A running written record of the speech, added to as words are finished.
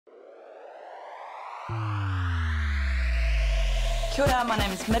Kia ora, my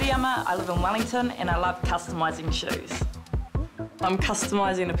name is Miriama, I live in Wellington and I love customising shoes. I'm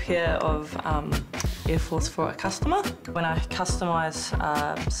customising a pair of Air Force for a customer. When I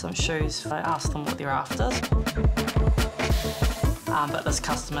customise some shoes, I ask them what they're after. But this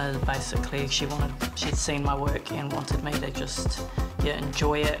customer, basically, she'd seen my work and wanted me to just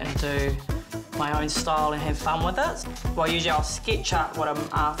enjoy it and do my own style and have fun with it. Well, usually I'll sketch out what I'm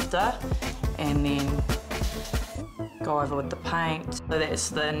after and then go over with the paint. So that's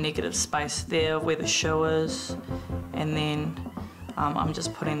the negative space there where the shoe is, and then I'm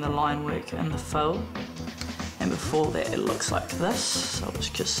just putting the line work in the fill. And before that it looks like this, so it's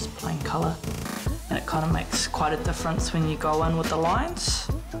just plain colour. And it kind of makes quite a difference when you go in with the lines.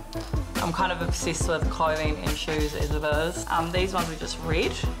 I'm kind of obsessed with clothing and shoes as it is. These ones were just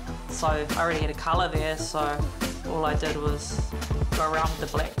red, so I already had a colour there, so all I did was go around with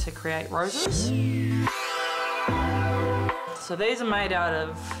the black to create roses. So these are made out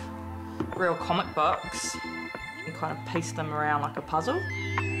of real comic books. You kind of piece them around like a puzzle.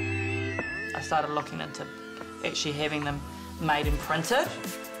 I started looking into actually having them made and printed,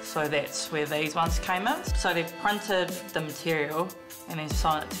 so that's where these ones came in. So they've printed the material and then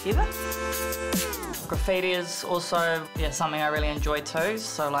sewn it together. Graffiti is also something I really enjoy too.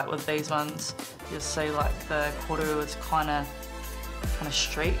 So like with these ones, you'll see like the koru is kind of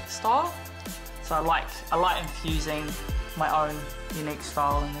street style. So I like infusing my own unique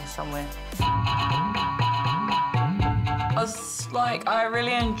style in there somewhere. I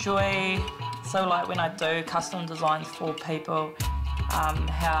really enjoy, so like when I do custom designs for people,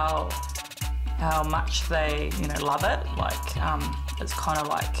 how much they love it. Like it's kind of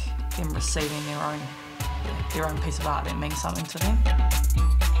like them receiving their own piece of art that means something to them.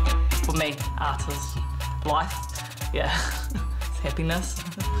 For me, art is life. It's happiness.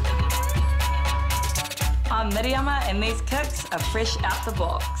 I'm Miriama and these kicks are fresh out the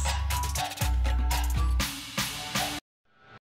box.